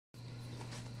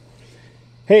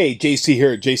Hey, JC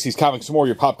here at JC's Comics and More,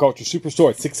 your pop culture superstore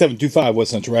at 6725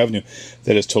 West Central Avenue.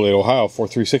 That is Toledo, Ohio,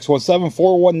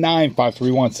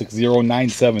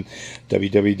 43617-419-531-6097,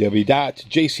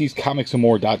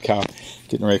 www.jcscomicsandmore.com.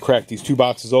 Getting ready to crack these two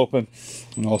boxes open.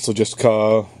 And also just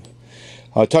touch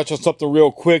on something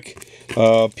real quick.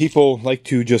 People like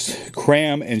to just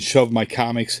cram and shove my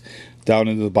comics down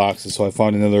into the boxes. So I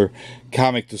found another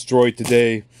comic destroyed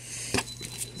today.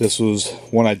 This was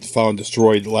one I found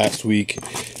destroyed last week,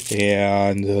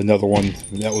 and another one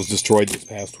that was destroyed this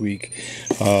past week.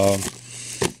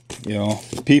 You know,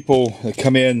 people that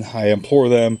come in, I implore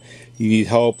them, you need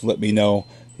help, let me know.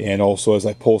 And also as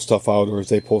I pull stuff out, or as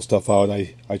they pull stuff out,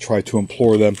 I try to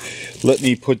implore them, let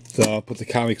me put the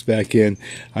comics back in.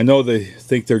 I know they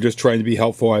think they're just trying to be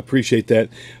helpful, I appreciate that,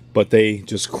 but they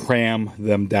just cram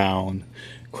them down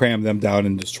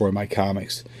and destroy my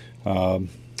comics.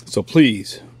 So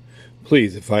please,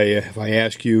 if I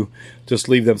ask you, just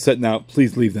leave them sitting out.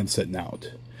 Please leave them sitting out,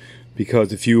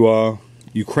 because if you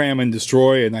cram and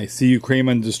destroy, and I see you cram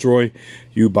and destroy,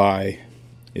 you buy.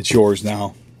 It's yours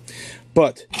now.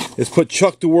 But let's put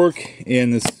Chuck to work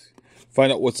and let's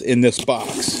find out what's in this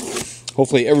box.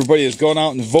 Hopefully everybody has gone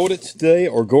out and voted today,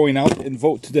 or going out and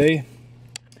vote today.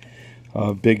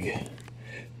 Big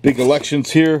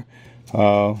elections here,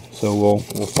 so we'll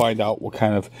find out what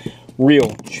kind of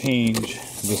real change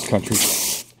this country.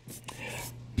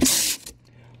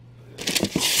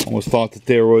 Almost thought that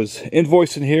there was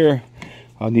invoice in here.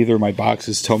 Neither of my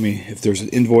boxes tell me if there's an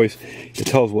invoice. It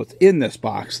tells what's in this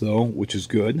box though, which is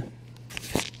good.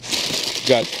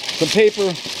 Got some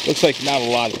paper. Looks like not a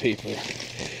lot of paper.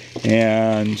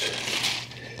 And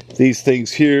these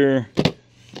things here,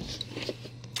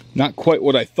 not quite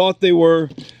what I thought they were.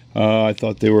 I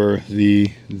thought they were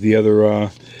the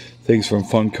other things from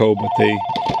Funko, but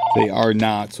they are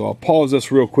not. So I'll pause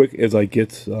this real quick as I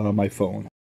get my phone.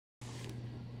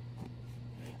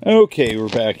 Okay, we're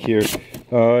back here.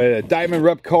 Diamond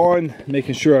Repcon,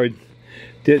 making sure I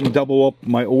didn't double up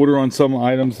my order on some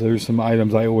items. There's some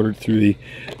items I ordered through the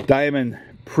Diamond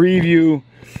Preview,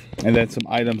 and then some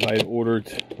items I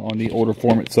ordered on the order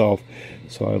form itself.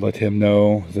 So I let him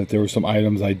know that there were some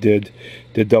items I did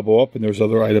double up, and there's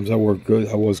other items I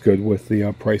was good with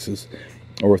the prices,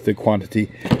 or with the quantity.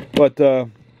 But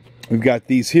we've got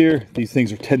these here. These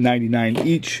things are $10.99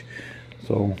 each.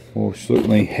 So we'll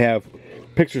certainly have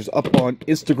pictures up on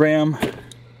Instagram.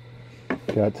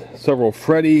 Got several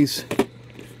Freddies.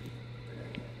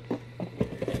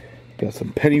 Got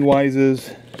some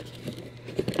Pennywises.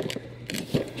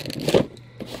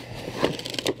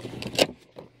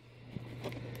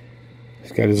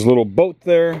 He's got his little boat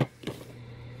there.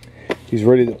 He's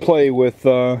ready to play with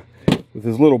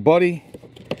his little buddy.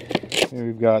 Here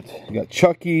we've got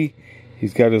Chucky.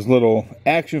 He's got his little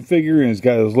action figure, and he's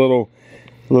got his little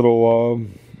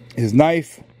his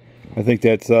knife. I think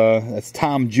that's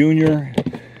Tom Jr.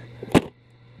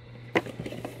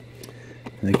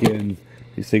 And again,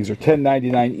 these things are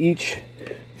 $10.99 each.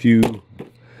 If you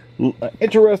are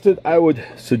interested, I would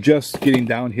suggest getting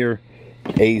down here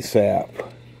ASAP.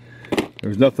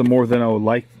 There's nothing more than I would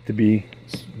like to be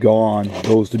gone.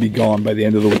 Those to be gone by the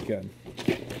end of the weekend.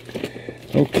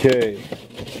 Okay.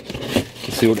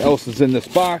 Let's see what else is in this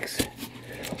box.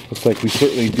 Looks like we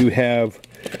certainly do have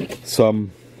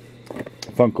some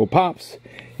Funko Pops.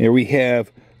 Here we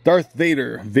have Darth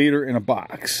Vader, Vader in a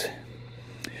box.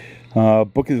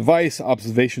 Book of Advice,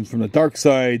 Observations from the Dark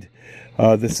Side.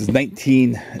 This is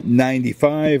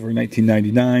 1995 or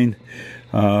 1999.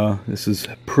 This is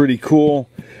pretty cool.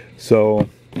 So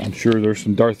I'm sure there's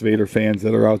some Darth Vader fans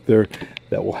that are out there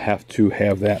that will have to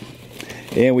have that.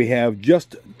 And we have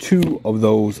just 2 of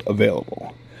those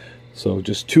available. So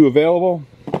just 2 available.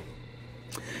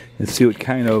 Let's see what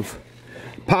kind of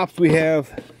pops we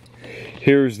have.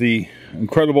 Here's the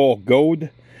Incredible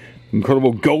Golden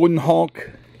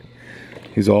Hulk.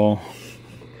 He's all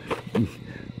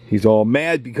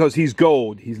mad because he's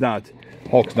gold. He's not.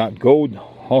 Hulk's not gold.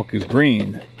 Hulk is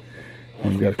green.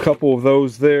 And we've got a couple of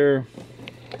those there.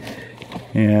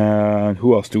 And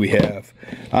who else do we have?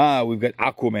 We've got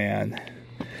Aquaman.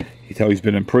 You can tell he's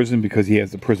been in prison because he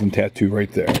has the prison tattoo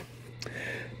right there.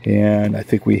 And I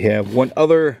think we have one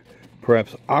other,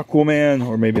 perhaps Aquaman,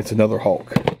 or maybe it's another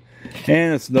Hulk.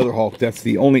 And it's another Hulk. That's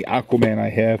the only Aquaman I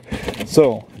have.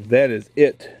 So that is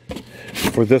it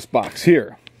for this box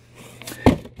here.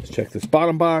 Let's check this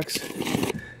bottom box.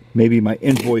 Maybe my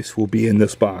invoice will be in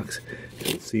this box.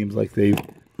 It seems like they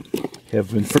have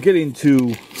been forgetting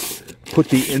to put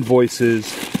the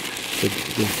invoices, the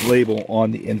label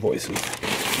on the invoices.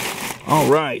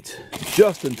 Alright,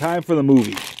 just in time for the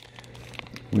movie.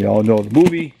 We all know the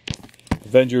movie,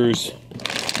 Avengers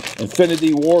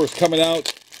Infinity War is coming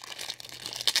out.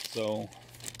 So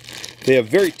they have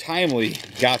very timely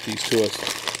got these to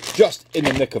us, just in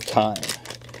the nick of time.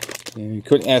 And you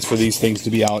couldn't ask for these things to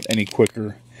be out any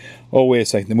quicker. Oh, wait a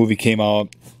second. The movie came out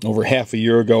over half a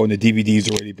year ago, and the DVD's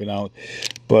already been out.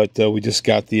 But we just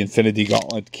got the Infinity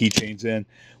Gauntlet keychains in,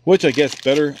 which I guess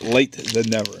better late than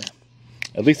never.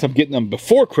 At least I'm getting them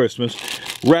before Christmas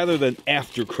rather than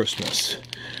after Christmas.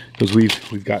 Because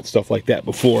we've got stuff like that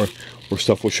before, where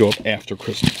stuff will show up after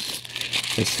Christmas.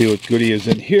 Let's see what goodie is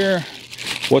in here.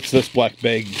 What's this black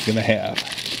bag going to have?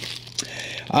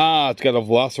 It's got a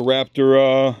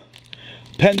Velociraptor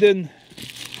pendant.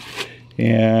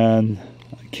 And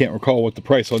I can't recall what the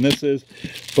price on this is,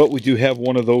 but we do have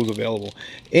one of those available.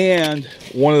 And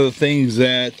one of the things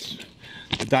that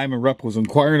the Diamond Rep was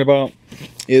inquiring about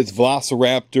is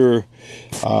Velociraptor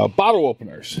bottle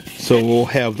openers. So we'll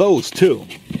have those too.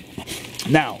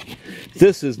 Now,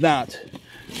 this is not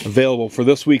available for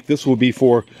this week. This will be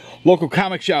for Local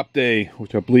Comic Shop Day,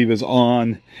 which I believe is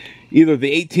on either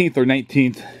the 18th or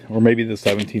 19th, or maybe the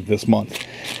 17th this month.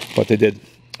 But they did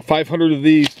 500 of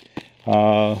these.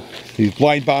 These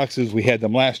blind boxes, we had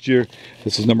them last year.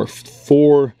 This is number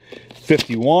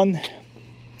 451.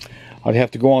 I'd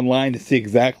have to go online to see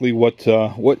exactly what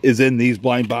is in these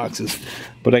blind boxes,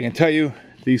 but I can tell you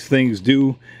these things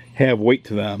do have weight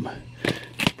to them.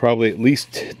 Probably at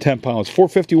least 10 pounds.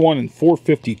 451 and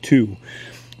 452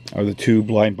 are the two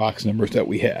blind box numbers that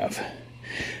we have.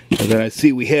 And then I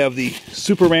see we have the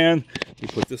Superman. We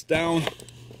put this down.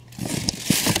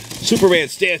 Superman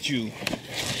statue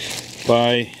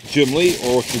by Jim Lee,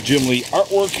 or with the Jim Lee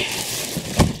artwork.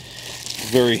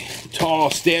 Very tall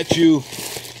statue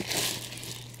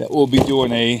that we'll be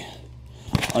doing a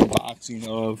unboxing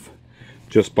of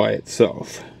just by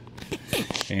itself.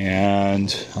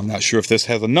 And I'm not sure if this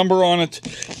has a number on it.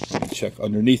 Let me check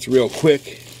underneath real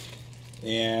quick.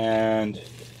 And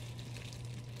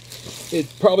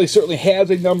it probably certainly has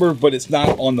a number, but it's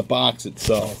not on the box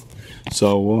itself.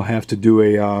 So we'll have to do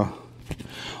a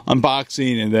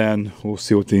unboxing, and then we'll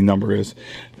see what the number is.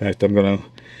 In fact, I'm going to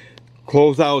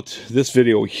close out this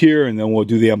video here, and then we'll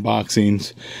do the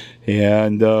unboxings.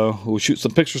 And we'll shoot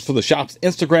some pictures for the shop's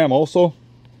Instagram also.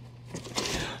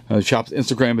 The shop's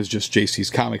Instagram is just JC's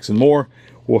Comics and More.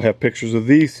 We'll have pictures of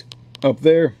these up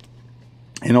there.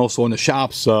 And also on the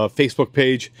shop's Facebook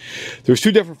page. There's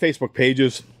two different Facebook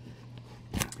pages.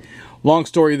 Long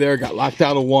story there, got locked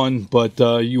out of one, but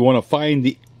you want to find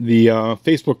the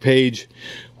Facebook page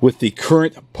with the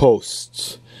current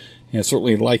posts. And I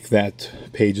certainly like that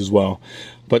page as well.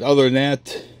 But other than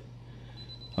that,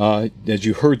 as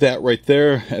you heard that right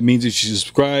there, that means you should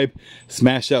subscribe,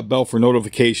 smash that bell for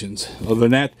notifications. Other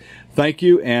than that, thank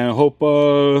you, and hope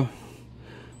the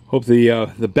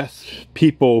best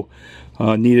people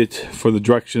needed for the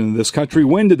direction of this country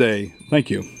win today. Thank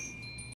you.